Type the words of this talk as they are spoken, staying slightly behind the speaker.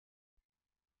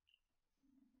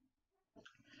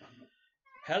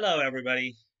Hello,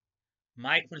 everybody.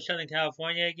 Mike from Southern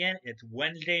California again. It's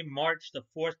Wednesday, March the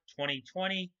 4th,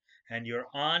 2020, and you're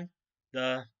on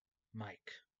the mic.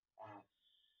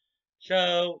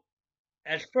 So,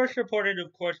 as first reported,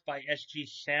 of course, by SG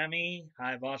Sammy,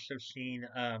 I've also seen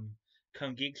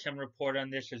Come Geek some report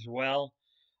on this as well.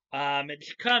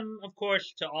 It's come, of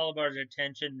course, to all of our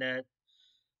attention that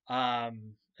a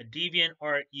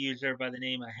DeviantArt user by the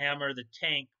name of Hammer the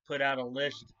Tank put out a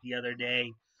list the other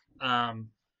day um,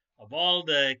 of all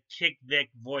the Kick Vic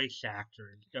voice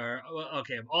actors, or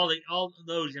okay, of all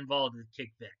those involved with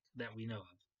Kick Vic that we know of,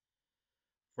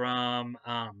 from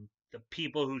the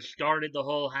people who started the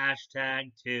whole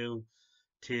hashtag to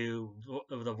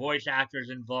the voice actors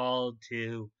involved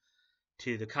to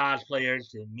the cosplayers,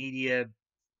 to media,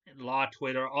 law,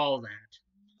 Twitter, all that.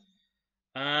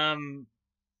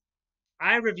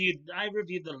 I reviewed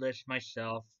the list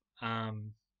myself.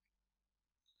 Um,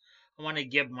 I want to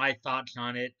give my thoughts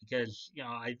on it because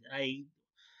I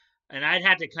and I'd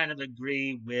have to kind of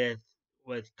agree with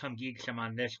Come Geek Some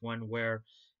on this one, where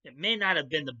it may not have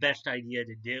been the best idea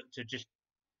to just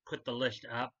put the list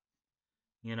up.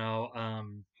 You know,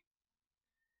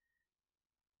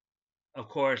 of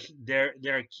course they're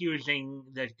accusing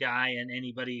this guy and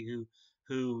anybody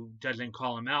who doesn't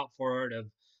call him out for it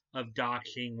of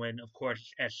doxing, when of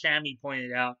course, as Sammy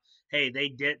pointed out, hey, they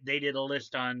did a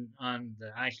list on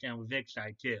the I Stand with Vic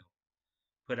side too,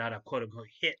 put out a quote unquote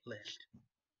hit list.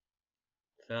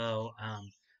 So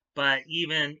but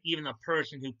even the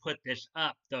person who put this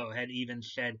up though had even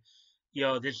said,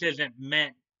 this isn't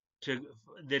meant to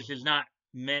this is not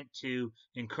meant to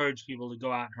encourage people to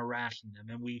go out and harassing them,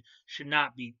 and we should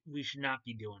not be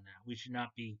doing that. We should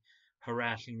not be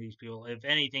harassing these people. If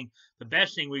anything, the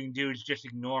best thing we can do is just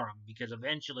ignore them, because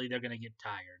eventually they're going to get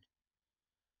tired.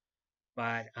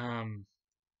 But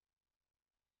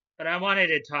I wanted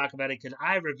to talk about it because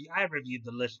I reviewed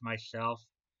the list myself.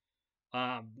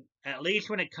 At least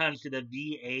when it comes to the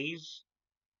VAs,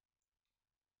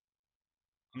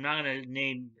 I'm not going to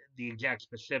name the exact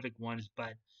specific ones,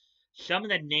 but some of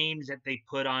the names that they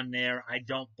put on there, I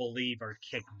don't believe are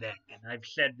Kick Vic. And I've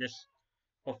said this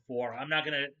before. I'm not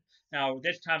gonna Now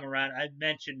this time around. I've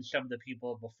mentioned some of the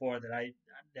people before that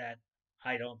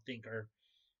I don't think are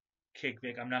Kick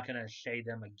Vic. I'm not gonna say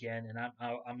them again, and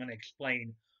I'm gonna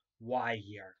explain why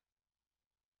here.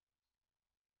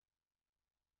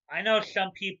 I know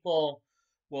some people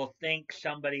will think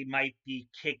somebody might be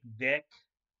Kick Vic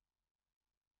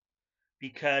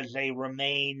because they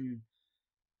remain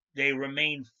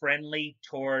friendly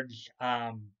towards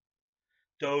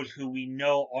those who we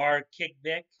know are Kick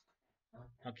Vic.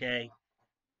 Okay,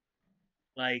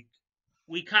 like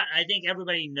I think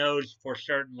everybody knows for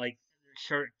certain, like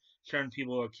certain certain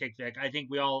people who are Kick Vic. I think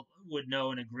we all would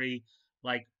know and agree,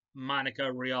 like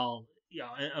Monica Rial,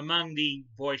 among the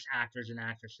voice actors and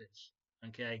actresses.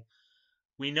 Okay,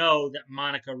 we know that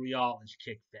Monica Rial is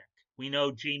Kick Vic. We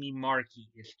know Jamie Markey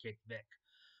is Kick Vic.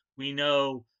 We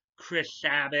know Chris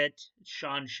Sabat,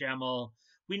 Sean Schemmel.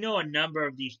 We know a number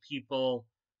of these people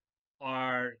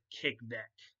are Kick Vic.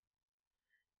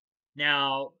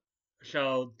 Now,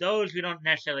 so those we don't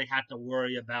necessarily have to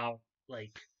worry about,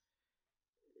 like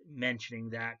mentioning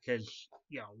that, because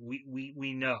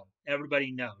we know,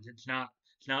 everybody knows, it's not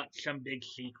some big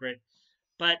secret.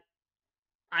 But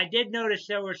I did notice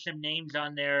there were some names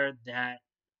on there that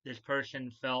this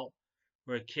person felt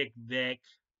were Kick Vic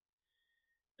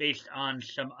based on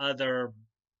some other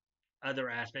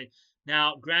aspects.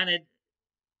 Now, granted,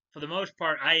 for the most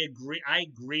part, I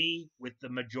agree with the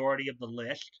majority of the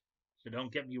list. So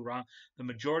don't get me wrong. The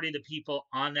majority of the people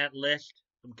on that list,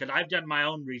 because I've done my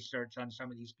own research on some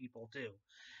of these people too,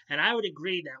 and I would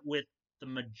agree that with the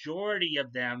majority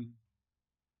of them,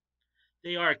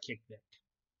 they are Kick Vic.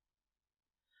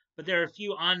 But there are a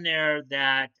few on there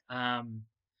that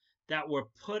were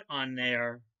put on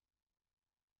there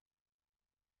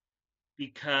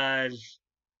because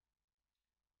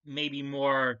maybe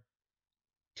more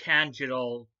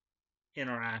tangible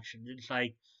interaction. It's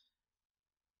like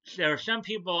there are some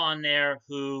people on there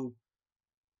who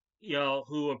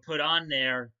were put on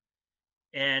there,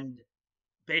 and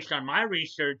based on my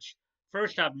research,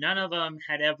 first off, none of them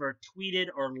had ever tweeted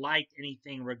or liked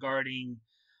anything regarding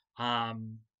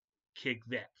um, Kick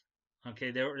Vic. Okay,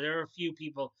 there are a few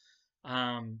people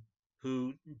um,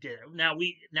 who did. Now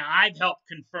I've helped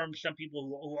confirm some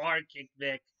people who are Kick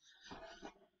Vic,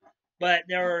 but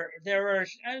there are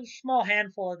a small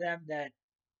handful of them that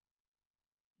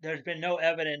there's been no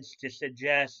evidence to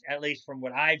suggest, at least from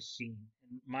what I've seen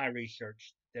in my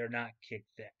research, they're not Kick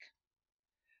Vic.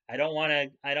 I don't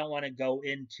want to go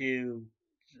into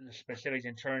the specifics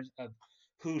in terms of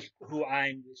who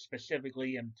I'm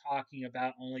specifically am talking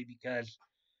about, only because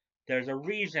there's a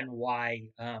reason why.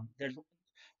 There's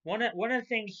one of the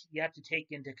things you have to take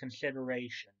into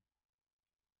consideration,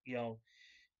 you know,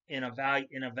 in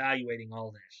evaluating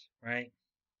all this, right?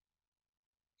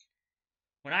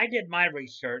 When I did my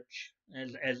research,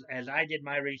 as I did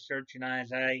my research, and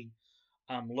as I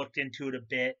looked into it a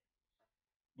bit,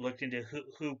 looked into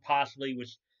who possibly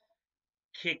was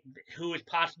kick, who was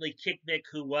possibly kick Vic,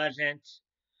 who wasn't.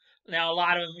 Now a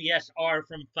lot of them, yes, are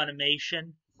from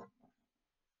Funimation,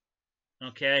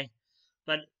 okay,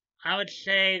 but I would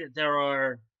say that there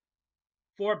are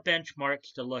four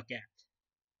benchmarks to look at.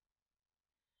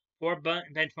 Four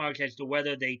benchmarks as to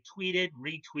whether they tweeted,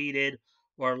 retweeted,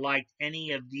 or liked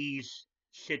any of these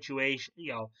situations.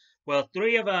 Well,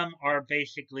 three of them are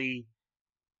basically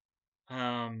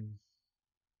um,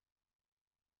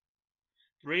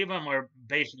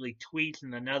 tweets,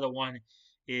 and another one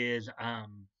is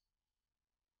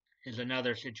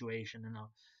another situation. And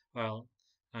well,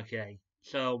 okay,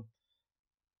 so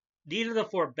these are the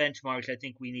four benchmarks I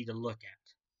think we need to look at.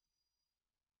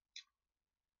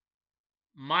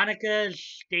 Monica's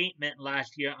statement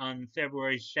last year on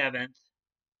February 7th,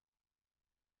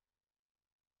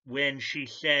 when she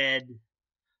said,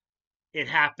 "It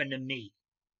happened to me."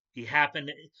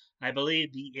 I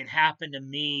believe the "it happened to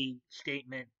me"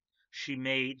 statement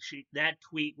that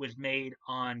tweet was made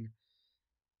on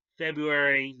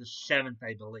February the 7th,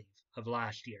 I believe, of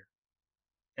last year.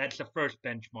 That's the first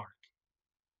benchmark.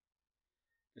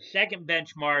 The second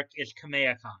benchmark is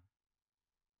Kamea-con.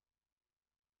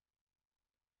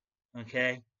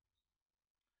 Okay?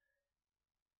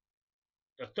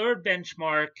 The third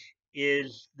benchmark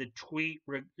is the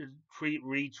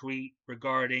retweet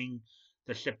regarding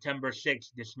the September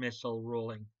 6th dismissal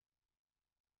ruling.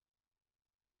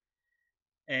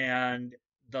 And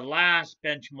the last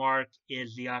benchmark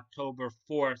is the October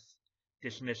 4th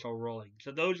dismissal ruling.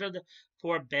 So those are the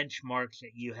four benchmarks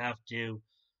that you have to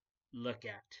look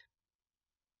at.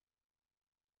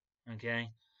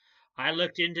 Okay? I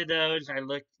looked into those.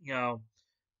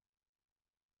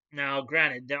 Now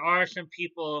granted, there are some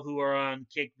people who are on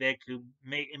Kickvic who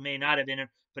may not have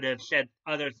but have said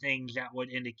other things that would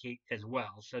indicate as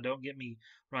well. So don't get me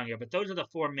wrong here. But those are the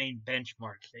four main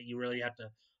benchmarks that you really have to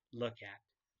look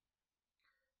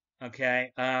at.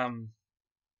 Okay.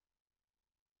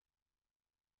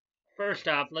 First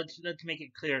off, let's make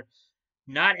it clear.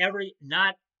 Not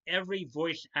every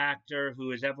voice actor who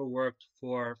has ever worked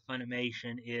for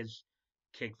Funimation is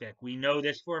Kick Vic. We know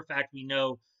this for a fact. We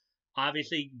know,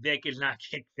 obviously, Vic is not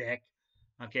Kick Vic.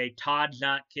 Okay, Todd's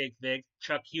not Kick Vic.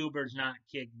 Chuck Huber's not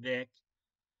Kick Vic.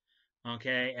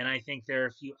 Okay, and I think there are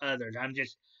a few others.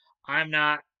 I'm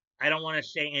not. I don't want to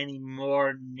say any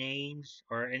more names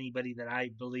or anybody that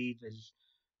I believe is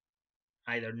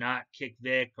either not Kick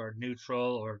Vic or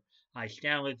neutral or I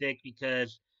stand with Vic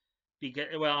because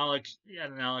well, I'll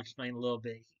explain a little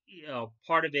bit.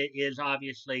 Part of it is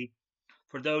obviously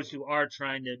for those who are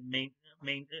trying to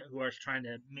maintain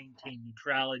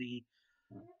neutrality,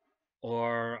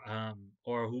 or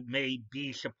who may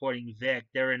be supporting Vic,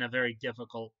 they're in a very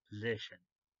difficult position.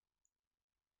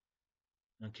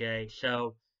 Okay,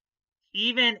 so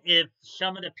even if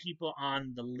some of the people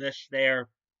on the list there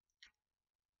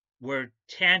were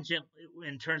tangent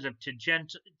in terms of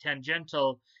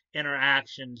tangential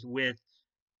interactions with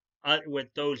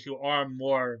those who are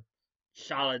more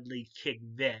solidly Kick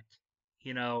Vic,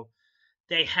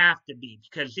 they have to be,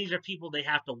 because these are people they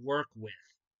have to work with,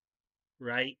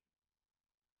 right?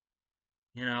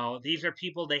 These are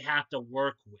people they have to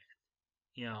work with,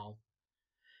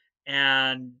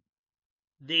 and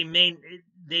they may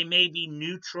be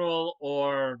neutral,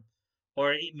 or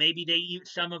maybe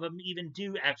some of them even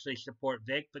do actually support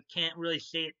Vic, but can't really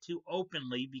say it too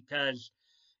openly because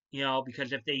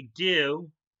if they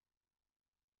do,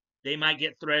 they might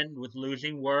get threatened with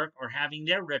losing work or having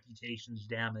their reputations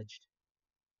damaged.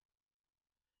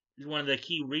 This is one of the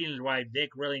key reasons why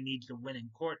Vic really needs to win in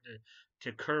court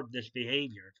to curb this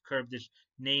behavior, to curb this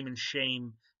name and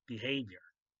shame behavior.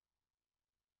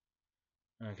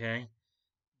 Okay,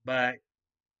 but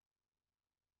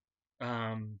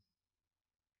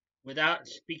without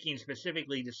speaking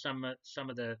specifically to some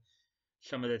of the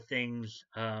things,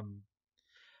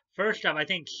 first off, I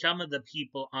think some of the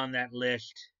people on that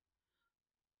list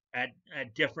at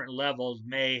different levels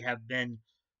may have been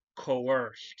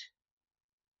coerced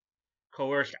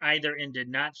either into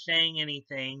not saying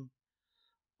anything,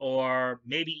 or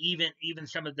maybe even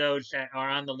some of those that are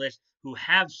on the list who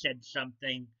have said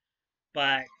something,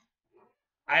 but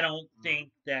I don't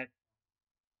think that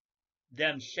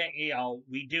them saying,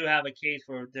 we do have a case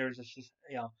where there's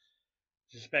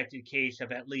suspected case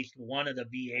of at least one of the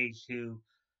VAs who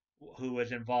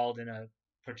was involved in a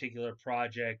particular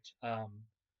project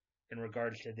in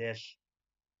regards to this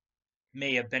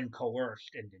may have been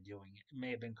coerced into doing it.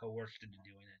 May have been coerced into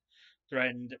doing it.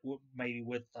 Threatened maybe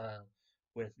with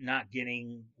not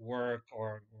getting work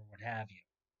or what have you.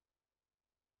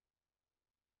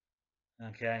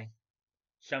 Okay.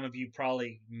 Some of you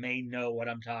probably may know what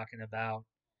I'm talking about.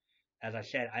 As I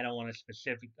said, I don't want to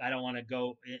I don't want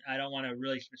to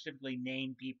really specifically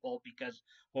name people because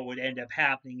what would end up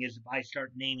happening is if I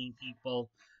start naming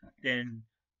people, then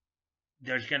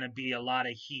there's going to be a lot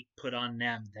of heat put on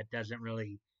them that doesn't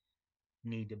really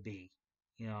need to be,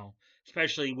 you know,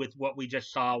 especially with what we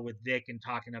just saw with Vic and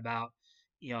talking about,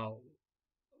 you know,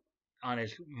 on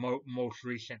his most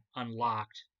recent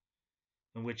Unlocked,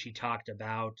 in which he talked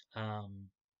about,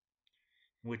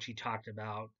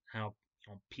 how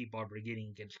people are beginning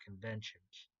against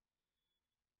conventions.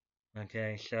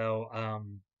 Okay, so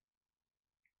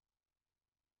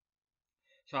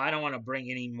I don't want to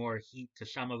bring any more heat to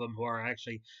some of them who are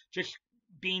actually just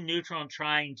being neutral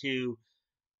and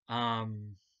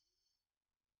um,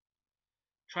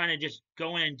 trying to just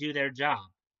go in and do their job.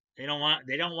 They don't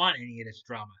want any of this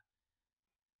drama.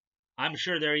 I'm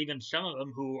sure there are even some of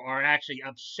them who are actually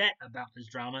upset about this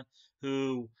drama,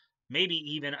 who maybe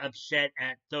even upset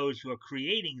at those who are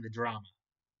creating the drama,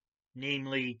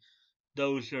 namely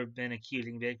those who have been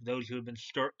accusing Vic, those who have been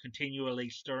continually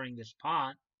stirring this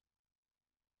pot,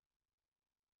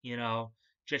 you know,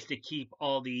 just to keep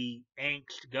all the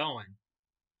angst going,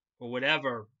 for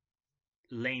whatever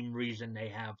lame reason they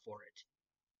have for it.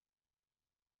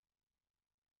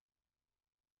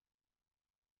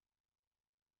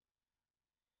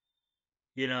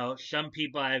 You know, some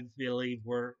people I believe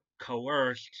were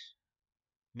coerced,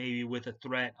 maybe with a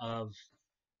threat of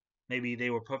maybe they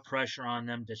were put pressure on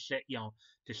them to say,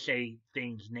 to say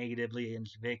things negatively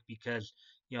against Vic because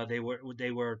they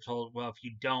were told, well, if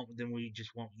you don't, then we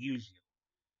just won't use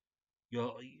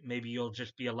you. You'll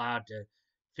just be allowed to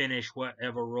finish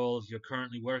whatever roles you're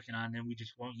currently working on, then we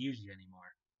just won't use you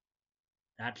anymore.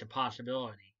 That's a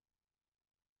possibility.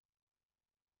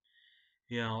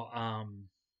 You know,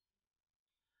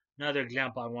 another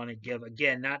example I want to give,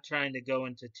 again, not trying to go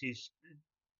into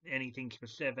anything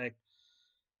specific.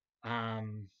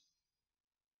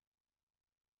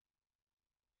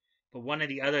 But one of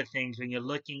the other things when you're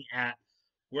looking at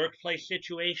workplace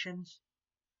situations,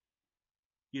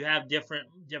 you have different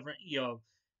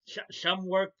some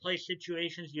workplace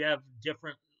situations you have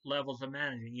different levels of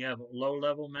management. You have low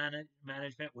level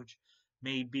management, which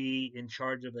may be in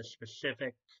charge of a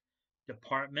specific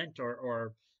department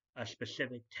or a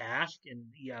specific task, and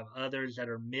you have others that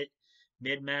are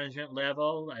mid management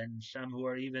level, and some who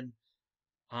are even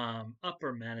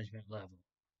upper management level.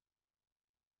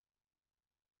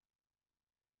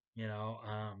 You know,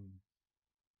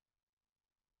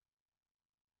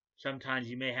 sometimes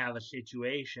you may have a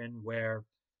situation where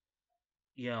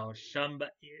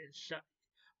somebody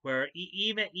where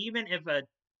even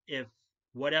if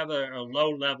whatever a low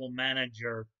level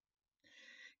manager,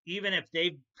 even if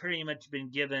they've pretty much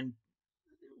been given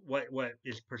what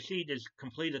is perceived as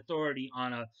complete authority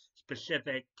on a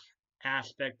specific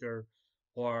aspect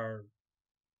or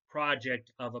project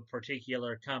of a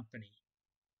particular company,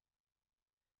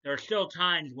 there are still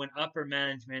times when upper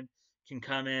management can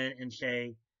come in and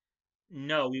say,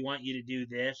 no, we want you to do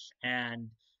this, and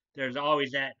there's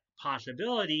always that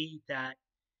possibility that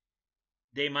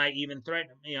they might even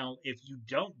threaten, if you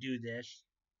don't do this,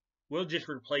 we'll just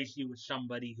replace you with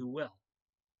somebody who will.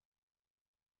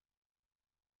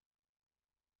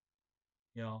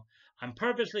 I'm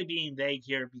purposely being vague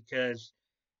here because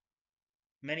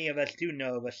many of us do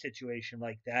know of a situation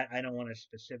like that. I don't want to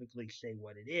specifically say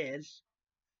what it is,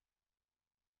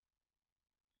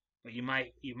 but you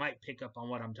might pick up on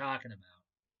what I'm talking about.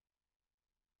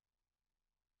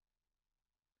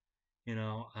 You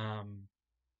know,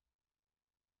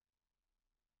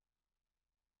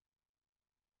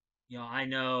 I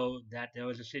know that there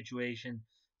was a situation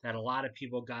that a lot of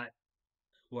people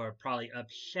were probably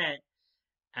upset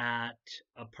at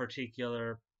a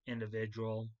particular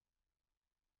individual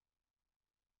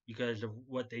because of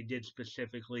what they did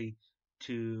specifically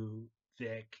to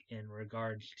Vic in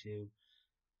regards to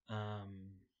in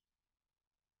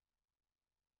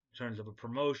terms of a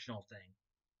promotional thing.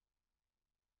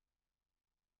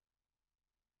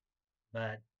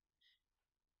 But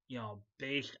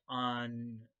based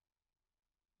on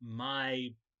my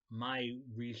my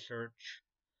research,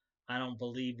 I don't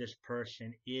believe this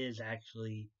person is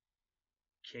actually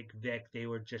Kick Vic. They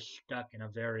were just stuck in a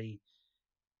very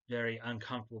very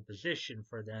uncomfortable position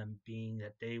for them, being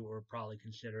that they were probably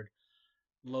considered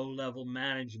low level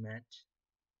management.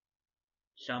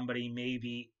 Somebody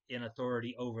maybe in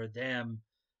authority over them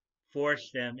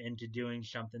forced them into doing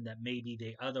something that maybe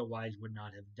they otherwise would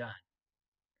not have done.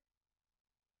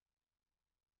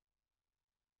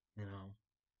 You know,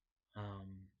 um,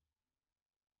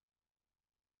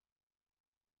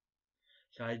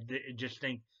 so just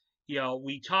think,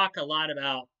 we talk a lot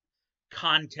about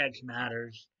context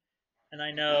matters, and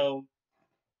I know,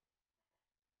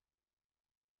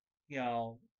 you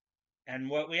know, and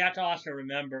what we have to also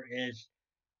remember is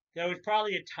there was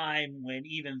probably a time when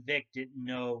even Vic didn't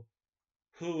know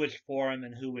who was for him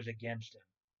and who was against him.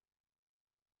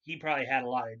 He probably had a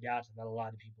lot of doubts about a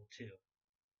lot of people too.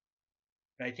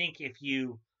 But I think if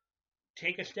you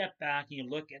take a step back and you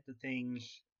look at the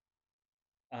things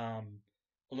um,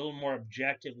 a little more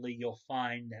objectively, you'll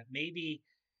find that maybe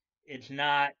it's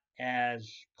not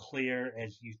as clear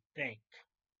as you think.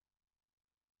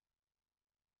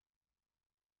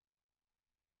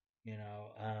 You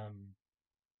know,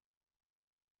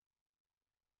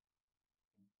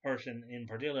 person in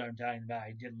particular I'm talking about,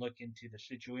 I did look into the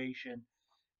situation,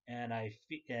 and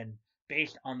and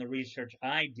based on the research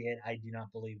I did, I do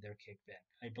not believe they're kickback.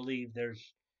 I believe there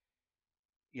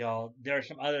are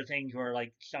some other things where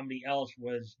like somebody else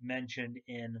was mentioned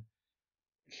in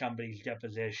somebody's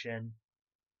deposition,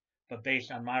 but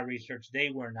based on my research, they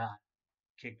were not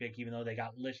kickback, even though they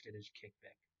got listed as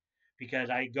kickback. Because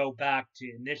I go back to,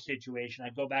 in this situation, I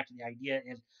go back to the idea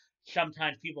is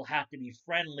sometimes people have to be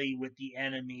friendly with the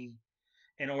enemy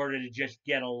in order to just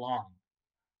get along,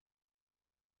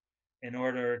 in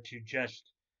order to just,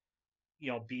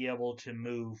 be able to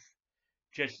move.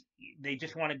 Just, they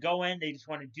just want to go in, they just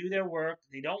want to do their work,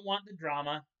 they don't want the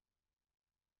drama,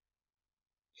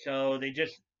 so they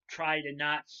just try to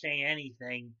not say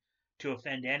anything to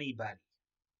offend anybody,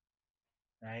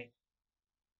 right?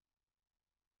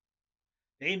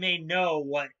 They may know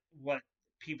what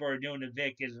people are doing to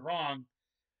Vic is wrong,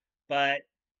 but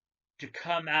to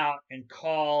come out and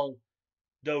call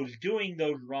those doing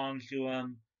those wrongs to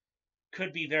him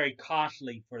could be very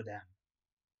costly for them.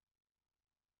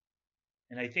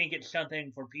 And I think it's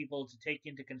something for people to take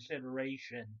into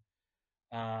consideration.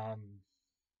 Um,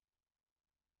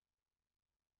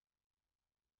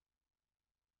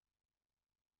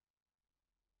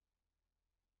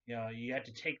 you have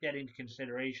to take that into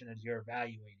consideration as you're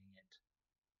evaluating it.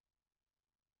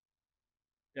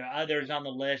 There are others on the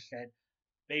list that,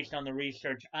 based on the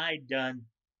research I'd done,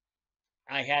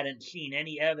 I hadn't seen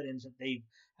any evidence that they've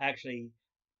actually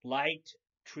liked,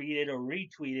 tweeted, or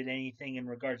retweeted anything in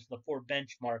regards to the 4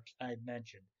 benchmarks I've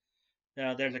mentioned.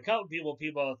 Now, there's a couple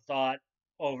people have thought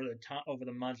over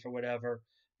the months or whatever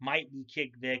might be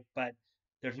Kick Vic, but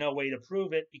there's no way to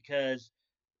prove it because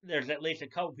there's at least a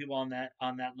couple people on that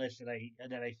list that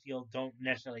I feel don't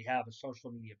necessarily have a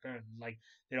social media presence. Like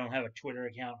they don't have a Twitter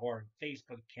account or a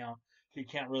Facebook account, so you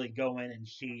can't really go in and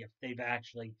see if they've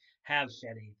actually have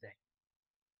said anything.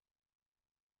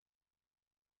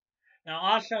 Now,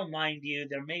 also, mind you,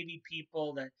 there may be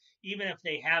people that, even if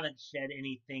they haven't said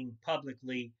anything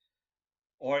publicly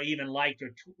or even liked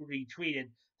or retweeted,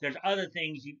 there's other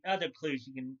things, other clues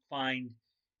you can find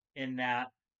in that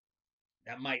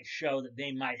might show that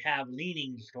they might have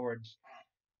leanings towards,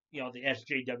 the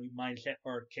SJW mindset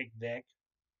or Kick Vic,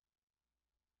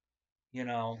 you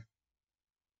know,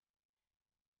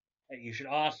 that you should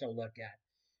also look at.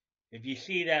 If you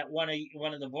see that one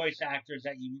of the voice actors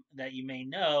that you may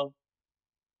know,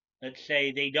 let's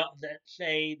say they don't, let's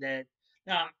say that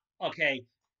now, okay,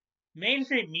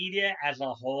 mainstream media as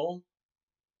a whole,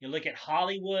 you look at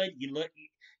Hollywood, you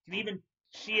can even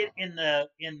see it in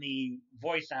the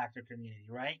voice actor community,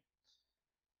 right?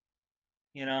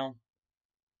 You know,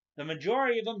 the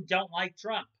majority of them don't like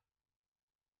Trump.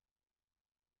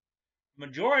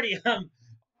 Majority of them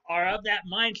are of that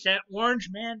mindset, orange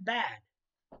man bad.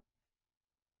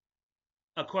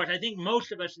 Of course, I think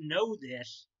most of us know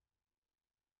this.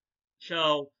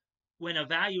 So when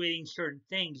evaluating certain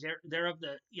things, they're of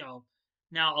the,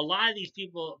 now a lot of these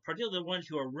people, particularly the ones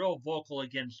who are real vocal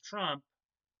against Trump,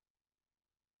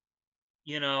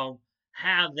 you know,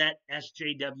 have that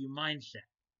SJW mindset.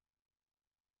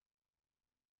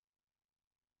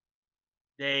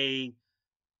 They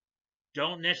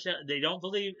they don't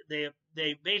believe, they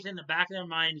basically in the back of their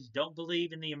minds don't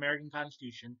believe in the American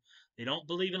Constitution. They don't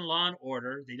believe in law and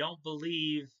order. They don't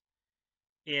believe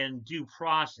in due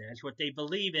process. What they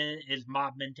believe in is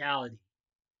mob mentality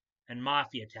and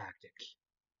mafia tactics.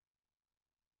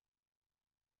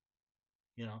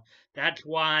 That's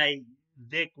why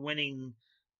Vic winning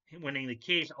the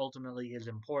case ultimately is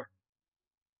important.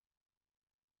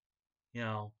 You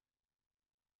know,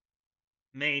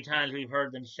 many times we've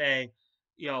heard them say,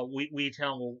 we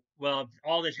tell them, well, if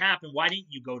all this happened, why didn't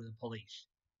you go to the police?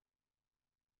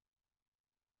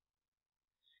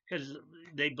 Because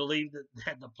they believe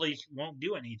that the police won't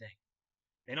do anything.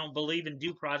 They don't believe in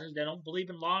due process. They don't believe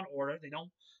in law and order. They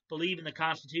don't believe in the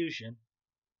Constitution.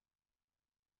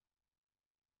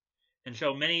 And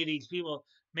so many of these people,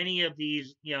 many of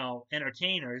these,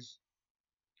 entertainers,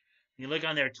 you look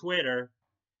on their Twitter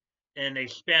and they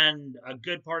spend a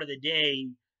good part of the day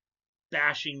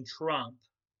bashing Trump.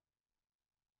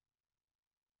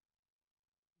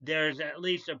 There's at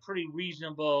least a pretty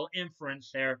reasonable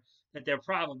inference there that they're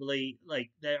probably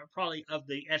of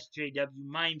the SJW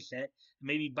mindset,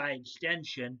 maybe by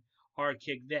extension are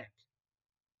Kick Vic,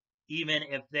 even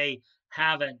if they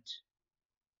haven't.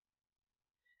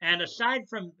 And aside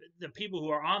from the people who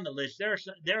are on the list, there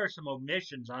are some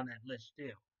omissions on that list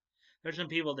too. There's some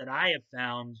people that I have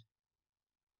found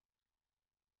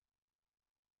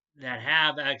that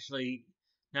have actually.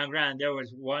 Now, granted, there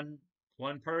was one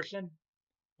person,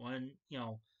 one you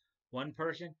know, one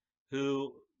person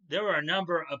who there were a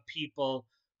number of people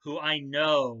who I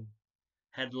know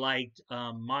had liked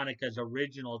Monica's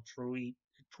original tweet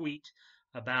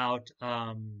about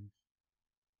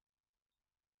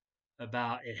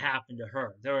about it happened to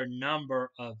her. There were a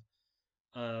number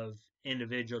of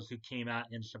individuals who came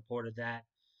out in support of that.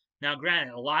 Now,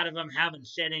 granted, a lot of them haven't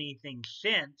said anything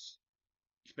since,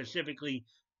 specifically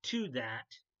to that,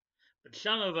 but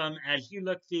some of them, as you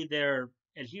look through their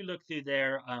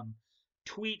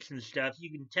tweets and stuff,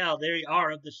 you can tell they are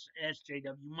of the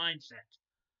SJW mindset.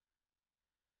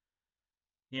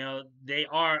 They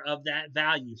are of that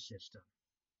value system.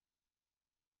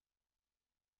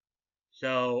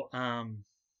 So,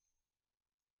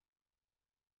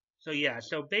 yeah.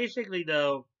 So basically,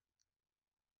 though,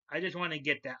 I just want to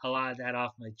get a lot of that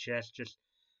off my chest. Just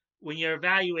when you're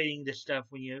evaluating this stuff,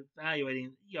 when you're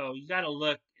evaluating, you got to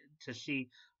look to see,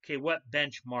 okay, what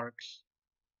benchmarks.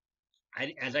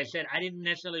 As I said, I didn't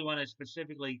necessarily want to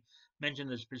specifically mention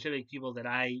the specific people that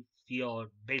I feel,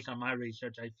 based on my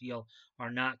research, I feel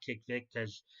are not Kick Vic,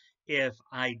 because if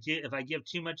I give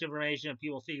too much information, if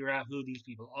people figure out who these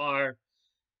people are,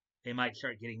 they might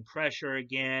start getting pressure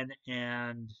again,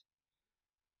 and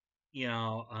you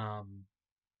know,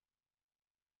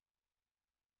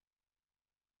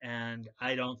 and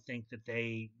I don't think that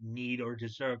they need or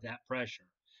deserve that pressure.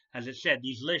 As I said,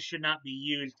 these lists should not be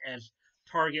used as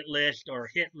target list or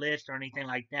hit list or anything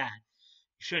like that.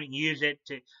 You shouldn't use it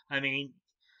to. I mean,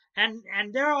 and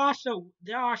there are also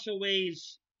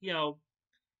ways.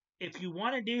 If you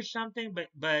want to do something, but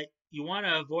you want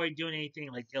to avoid doing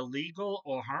anything like illegal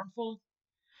or harmful,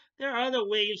 there are other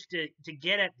ways to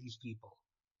get at these people.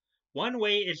 One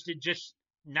way is to just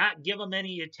not give them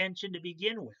any attention to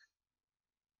begin with.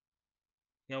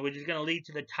 Which is going to lead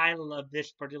to the title of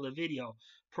this particular video,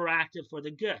 Proactive for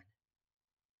the Good.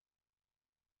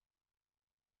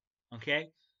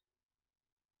 Okay?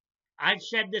 I've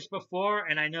said this before,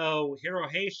 and I know Hero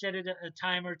Hayes said it a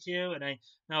time or two, and I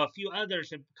know a few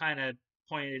others have kind of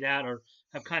pointed it out, or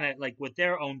have kind of, like, with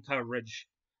their own coverage,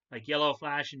 like Yellow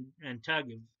Flash and Tug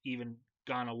have even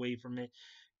gone away from it.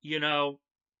 The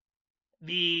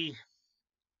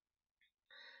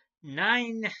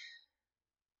nine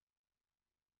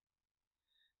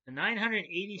the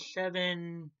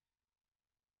 987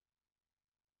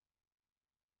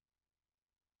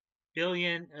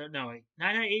 billion, no, wait,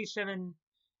 987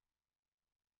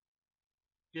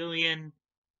 billion,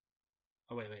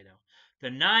 oh, wait, no. The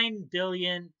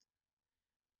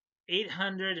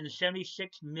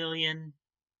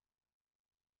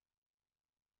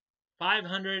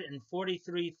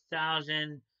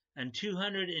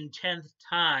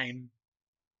time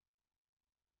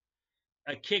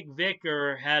a Kick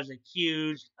Vicker has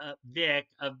accused Vic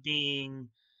of being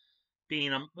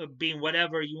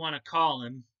whatever you want to call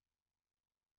him,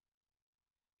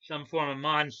 some form of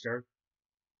monster,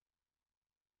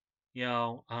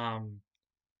 and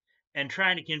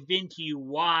trying to convince you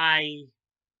why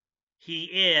he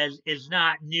is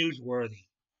not newsworthy.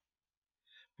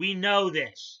 We know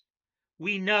this.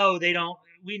 We know they don't.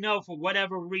 We know for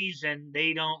whatever reason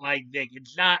they don't like Vic.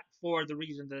 It's not for the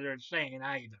reason that they're saying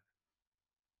either.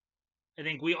 I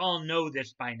think we all know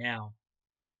this by now.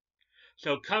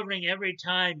 So covering every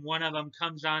time one of them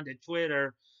comes onto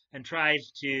Twitter and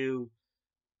tries to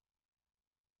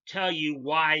tell you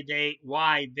why Vic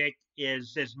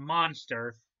is this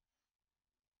monster,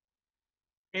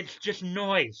 it's just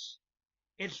noise.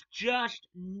 It's just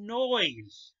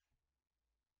noise.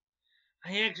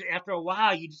 After a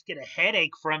while, you just get a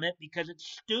headache from it because it's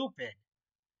stupid.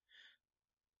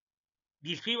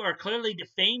 These people are clearly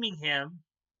defaming him.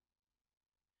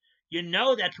 You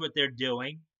know that's what they're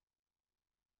doing.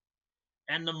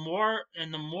 And the more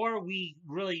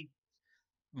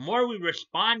more we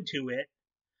respond to it,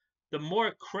 the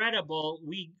more credible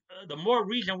the more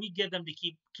reason we give them to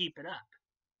keep it up.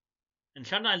 And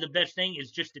sometimes the best thing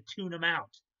is just to tune them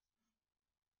out.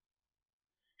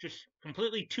 Just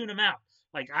completely tune them out.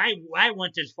 Like I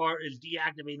went as far as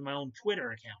deactivating my own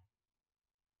Twitter account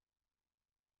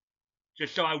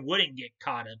just so I wouldn't get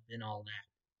caught up in all that.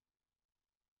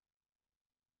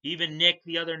 Even Nick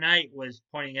the other night was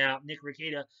pointing out, Nick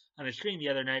Rekieta on the stream the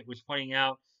other night was pointing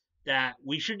out that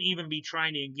we shouldn't even be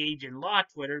trying to engage in law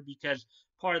Twitter, because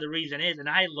part of the reason is, and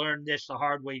I learned this the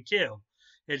hard way too,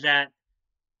 is that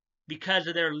because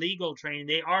of their legal training,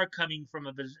 they're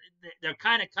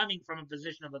kind of coming from a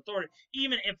position of authority.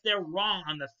 Even if they're wrong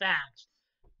on the facts,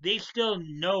 they still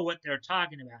know what they're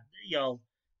talking about.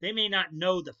 They may not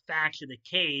know the facts of the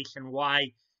case and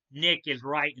why Nick is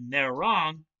right and they're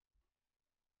wrong,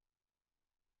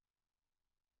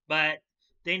 but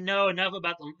they know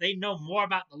they know more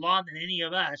about the law than any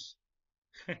of us.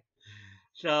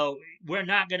 So we're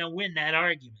not going to win that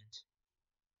argument.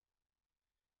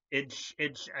 It's a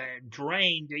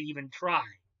drain to even try.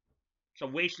 It's a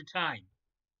waste of time.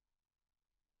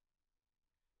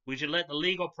 We should let the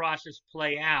legal process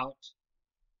play out.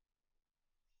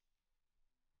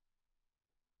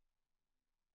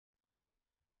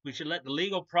 We should let the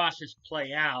legal process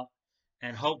play out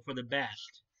and hope for the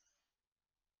best.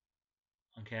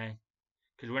 Okay?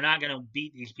 Because we're not going to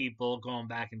beat these people going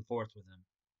back and forth with them.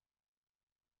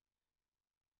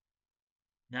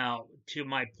 Now, to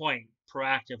my point,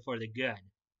 proactive for the good.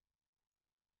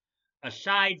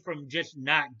 Aside from just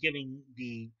not giving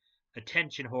the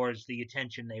attention whores the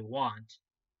attention they want,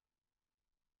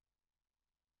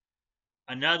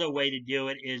 another way to do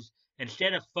it is,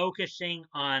 instead of focusing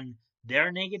on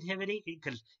their negativity,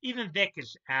 because even Vic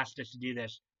has asked us to do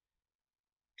this,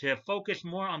 to focus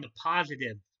more on the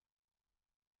positive.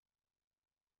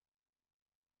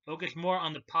 Focus more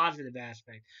on the positive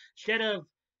aspect. Instead of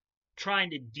trying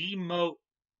to demote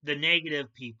the negative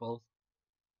people,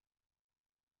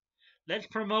 let's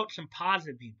promote some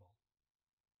positive people.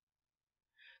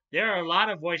 There are a lot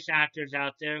of voice actors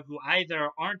out there who either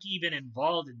aren't even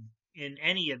involved in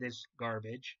any of this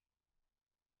garbage,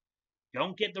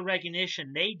 don't get the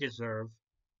recognition they deserve,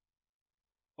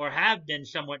 or have been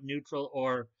somewhat neutral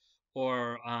or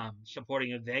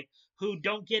supporting a Vic, who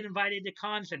don't get invited to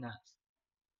cons enough.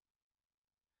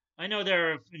 I know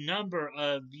there are a number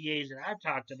of VAs that I've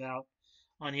talked about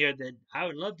on here that I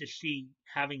would love to see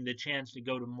having the chance to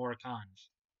go to more cons.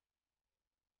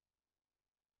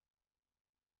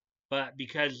 But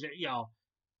because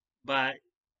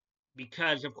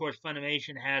of course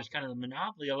Funimation has kind of the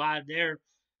monopoly, a lot of the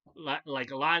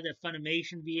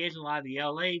Funimation VAs and a lot of the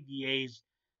LA VAs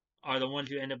are the ones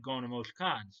who end up going to most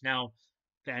cons. Now,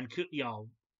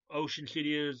 Ocean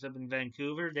Studios up in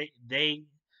Vancouver, they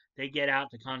get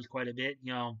out to cons quite a bit.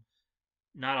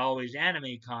 Not always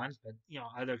anime cons, but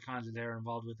other cons that they're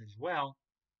involved with as well,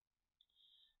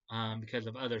 because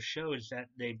of other shows that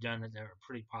they've done that are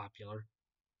pretty popular.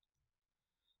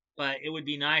 But it would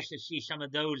be nice to see some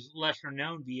of those lesser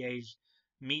known VAs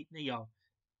meet.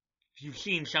 You've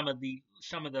seen some of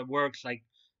the works like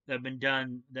that have been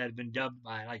dubbed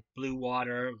by like Blue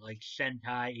Water, like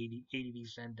Sentai, ADV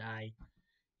Sentai,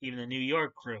 even the New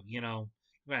York crew.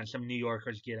 Some New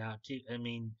Yorkers get out too. I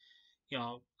mean,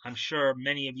 I'm sure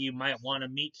many of you might want to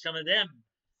meet some of them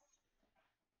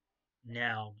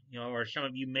now, or some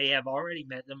of you may have already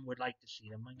met them, would like to see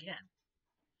them again.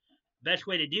 Best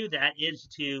way to do that is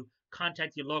to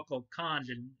contact your local cons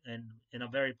and in a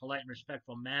very polite and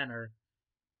respectful manner,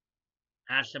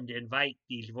 ask them to invite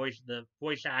the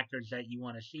voice actors that you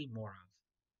want to see more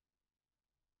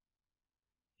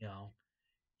of.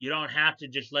 You don't have to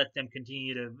just let them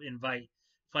continue to invite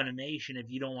Funimation if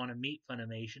you don't want to meet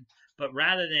Funimation, but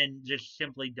rather than just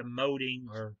simply demoting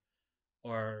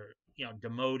or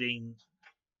demoting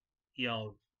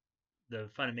the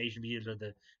Funimation VAs or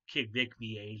the Kick Vic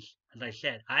VAs, as I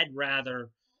said, I'd rather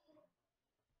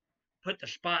put the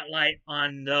spotlight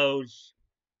on those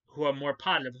who are more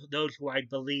positive, those who I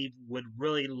believe would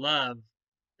really love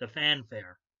the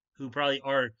fanfare, who probably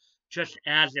are just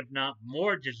as, if not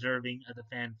more, deserving of the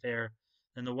fanfare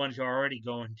than the ones who are already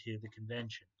going to the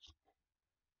conventions.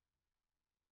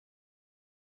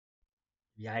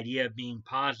 The idea of being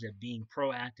positive, being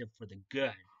proactive for the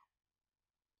good.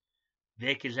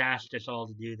 Vic has asked us all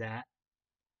to do that.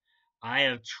 I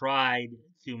have tried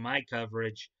through my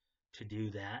coverage to do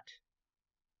that.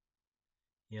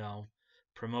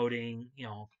 Promoting,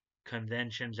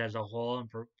 conventions as a whole, and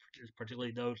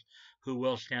particularly those who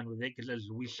will stand with it, because as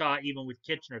we saw even with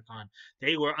KitchenerCon,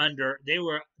 they were under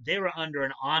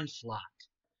an onslaught.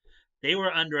 They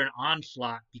were under an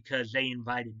onslaught because they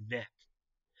invited Vic.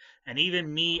 And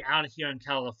even me out here in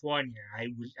California,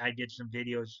 I did some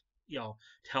videos, to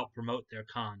help promote their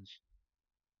cons.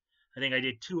 I think I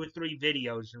did 2 or 3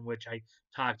 videos in which I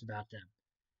talked about them,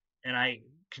 and I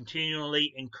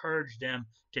continually encouraged them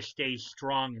to stay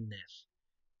strong in this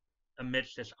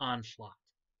amidst this onslaught.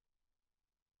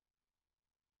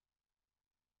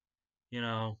 You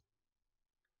know,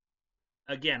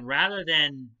 again, rather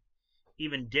than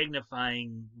even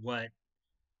dignifying what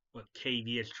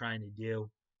KV is trying to do,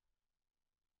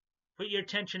 put your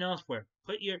attention elsewhere.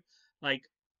 Put your like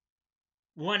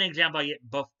one example I get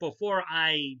before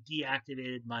I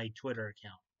deactivated my Twitter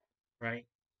account, right?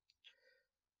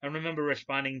 I remember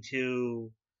responding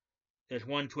to this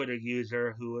one Twitter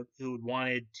user who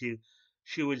wanted to.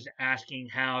 She was asking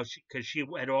how because she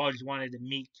had always wanted to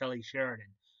meet Kelly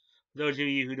Sheridan. For those of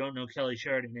you who don't know Kelly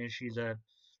Sheridan is, she's a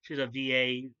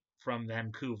VA from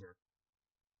Vancouver.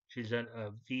 She's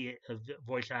a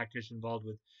voice actress involved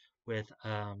with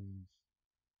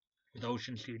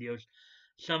Ocean Studios.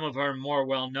 Some of her more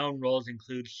well-known roles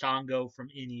include Sango from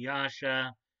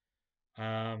Inuyasha,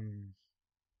 um,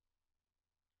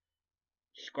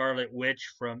 Scarlet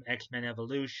Witch from X-Men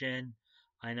Evolution.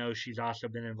 I know she's also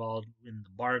been involved in the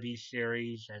Barbie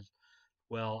series as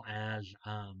well as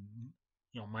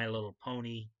My Little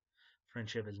Pony,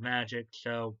 Friendship is Magic.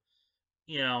 So,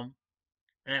 you know,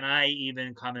 and I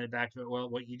even commented back to it, well,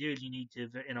 what you do is you need to,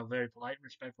 in a very polite and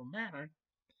respectful manner,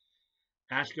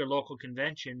 ask your local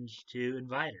conventions to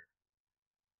invite her.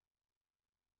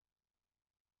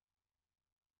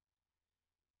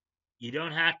 You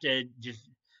don't have to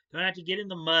get in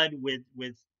the mud with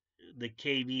the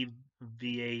KV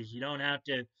VAs. You don't have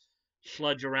to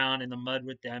sludge around in the mud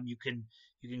with them. You can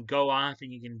go off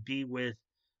and you can be with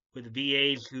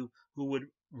VAs who would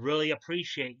really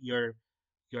appreciate your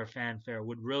fanfare,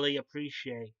 would really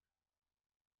appreciate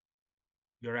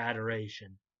your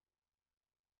adoration.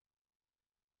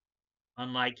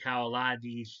 Unlike how a lot of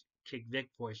these Kick Vic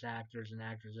voice actors and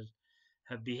actresses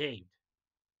have behaved.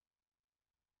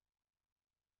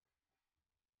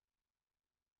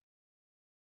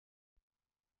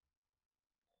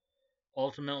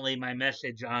 Ultimately, my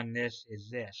message on this is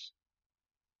this: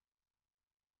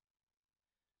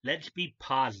 let's be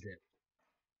positive.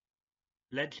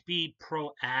 Let's be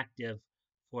proactive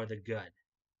for the good.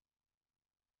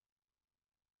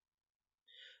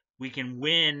 We can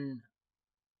win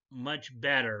much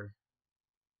better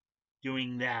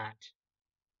doing that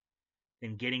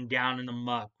than getting down in the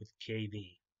muck with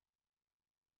KV.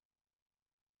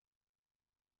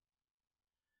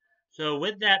 So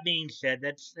with that being said,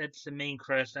 that's the main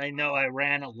crest. I know I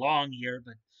ran along here,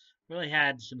 but really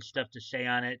had some stuff to say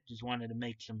on it. Just wanted to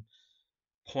make some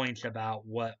points about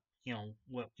what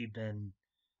we've been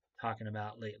talking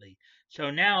about lately.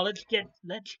 So now let's get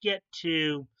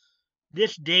to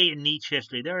this day in Nietzsche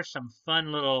history. There are some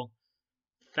fun little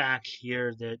facts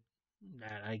here that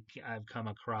I've come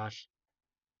across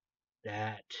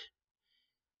that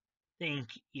I think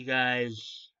you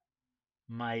guys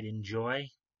might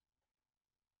enjoy.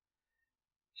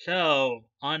 So,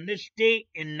 on this date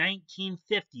in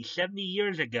 1950, 70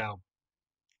 years ago,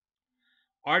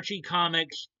 Archie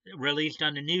Comics released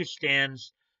on the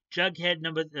newsstands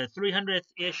the 300th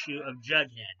issue of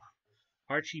Jughead,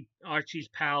 Archie's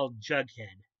pal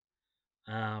Jughead,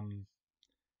 from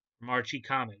Archie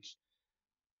Comics.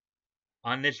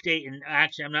 On this date, and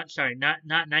actually, I'm not sorry, not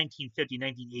 1950,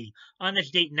 1980. On this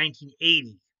date in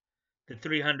 1980, the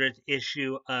 300th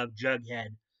issue of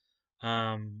Jughead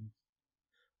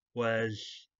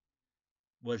was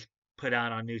was put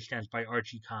out on newsstands by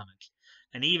Archie Comics.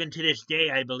 And even to this day,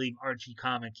 I believe Archie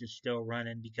Comics is still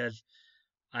running because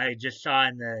I just saw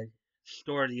in the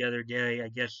store the other day, I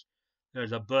guess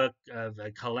there's a book of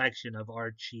a collection of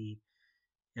Archie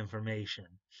information.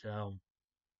 So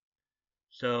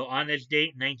on this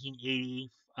date,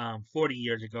 1980, 40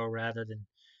 years ago, rather than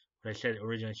what I said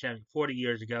originally, 40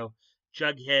 years ago,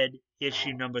 Jughead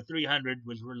issue number 300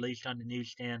 was released on the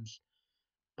newsstands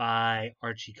by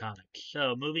Archie Comics.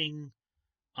 So moving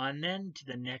on then to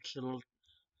the next little.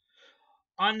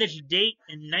 On this date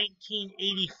in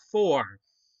 1984,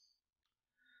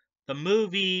 the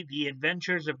movie The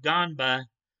Adventures of Ganba,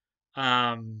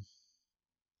 the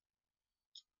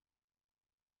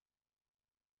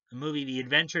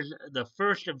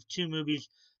first of 2 movies,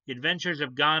 The Adventures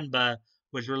of Ganba,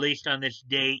 was released on this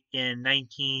date in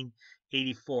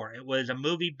 1984. It was a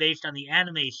movie based on the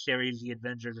anime series The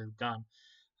Adventures of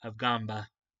Ganba.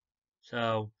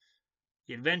 So,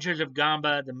 The Adventures of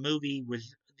Gamba,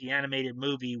 the animated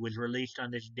movie was released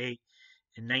on this date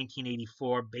in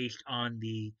 1984, based on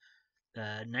the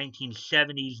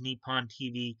 1970s Nippon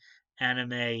TV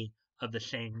anime of the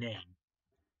same name.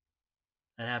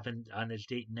 That happened on this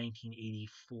date in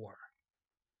 1984.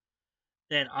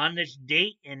 Then on this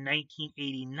date in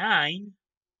 1989,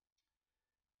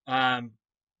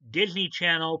 Disney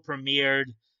Channel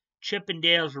premiered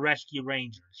Chippendales Rescue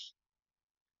Rangers.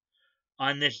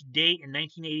 On this date in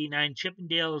 1989,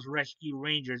 Chippendales Rescue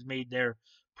Rangers made their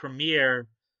premiered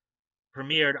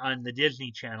on the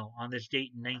Disney Channel on this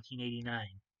date in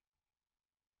 1989.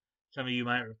 Some of you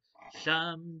might.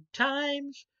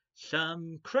 Sometimes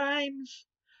some crimes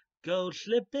go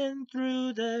slipping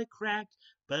through the cracks,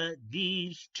 but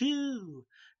these two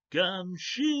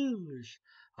gumshoes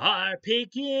are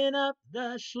picking up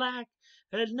the slack.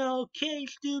 There's no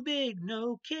case too big,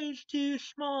 no case too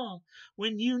small.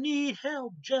 When you need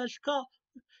help, just call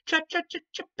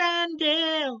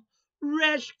Chippendale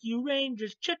Rescue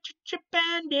Rangers.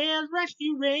 Chippendale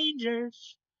Rescue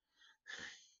Rangers.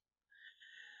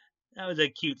 That was a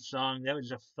cute song. That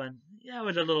was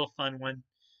a little fun one.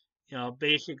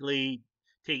 Basically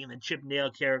taking the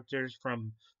Chippendale characters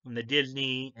from the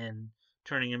Disney and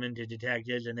turning them into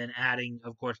detectives, and then adding,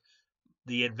 of course,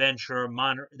 the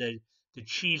the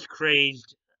cheese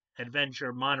crazed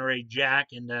adventurer Monterey Jack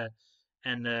and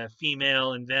the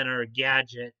female inventor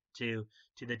Gadget to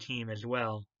the team as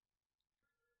well.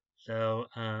 So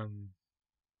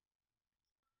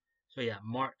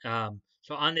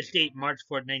so on this date, March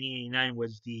 4th, 1989,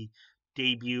 was the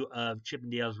debut of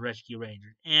Chippendales Rescue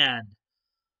Rangers. And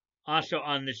also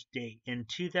on this date, in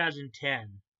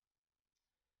 2010,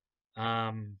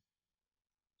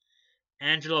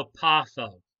 Angelo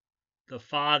Poffo, the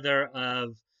father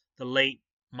of the late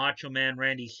Macho Man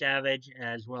Randy Savage,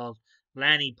 as well as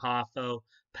Lanny Poffo,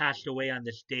 passed away on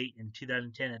this date in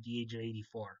 2010 at the age of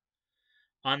 84.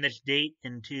 On this date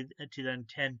in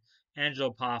 2010,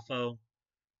 Angelo Poffo,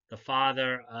 the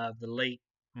father of the late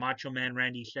Macho Man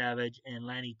Randy Savage and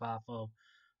Lanny Poffo,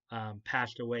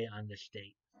 passed away on this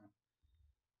date,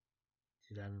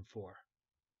 2004.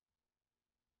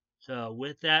 So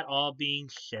with that all being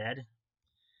said,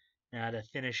 now to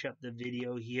finish up the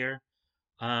video here,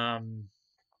 you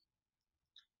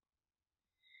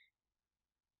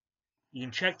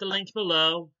can check the links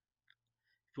below.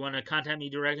 If you want to contact me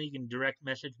directly, you can direct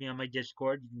message me on my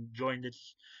Discord. You can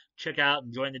check out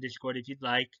and join the Discord if you'd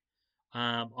like.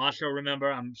 Also, remember,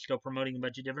 I'm still promoting a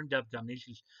bunch of different dub companies.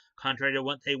 Because contrary to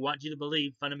what they want you to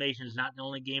believe, Funimation is not the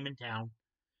only game in town.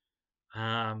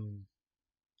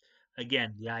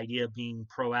 Again, the idea of being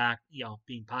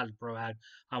being positive, proactive.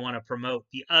 I want to promote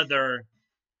the other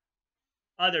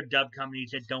dub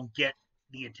companies that don't get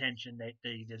the attention that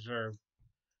they deserve.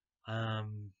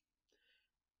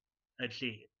 Let's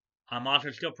see. I'm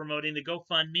also still promoting the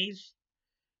GoFundMe's.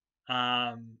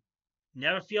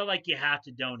 Never feel like you have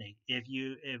to donate. If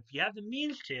you have the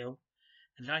means to,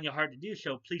 and it's on your heart to do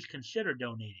so, please consider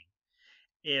donating.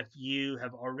 If you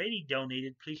have already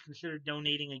donated, please consider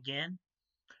donating again.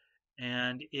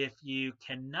 And if you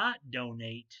cannot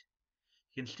donate,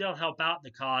 you can still help out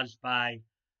the cause by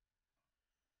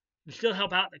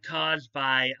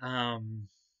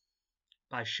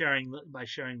sharing the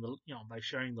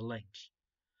links.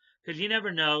 Because you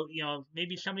never know,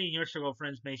 maybe somebody in your circle of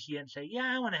friends may see it and say,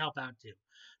 yeah, I want to help out too.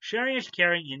 Sharing is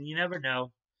caring, and you never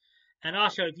know. And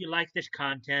also, if you like this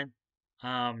content,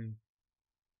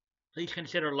 please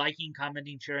consider liking,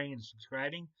 commenting, sharing, and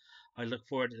subscribing. I look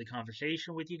forward to the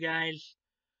conversation with you guys,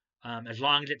 as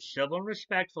long as it's civil and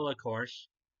respectful, of course.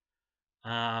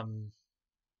 Let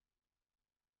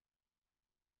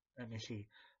me see.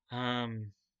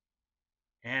 And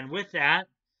with that,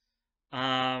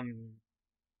 I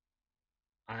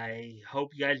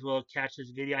hope you guys will catch this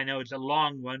video. I know it's a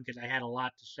long one because I had a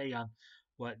lot to say on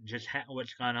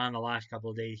what's gone on the last couple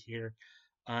of days here.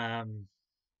 And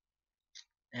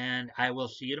I will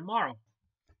see you tomorrow.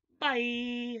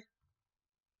 Bye.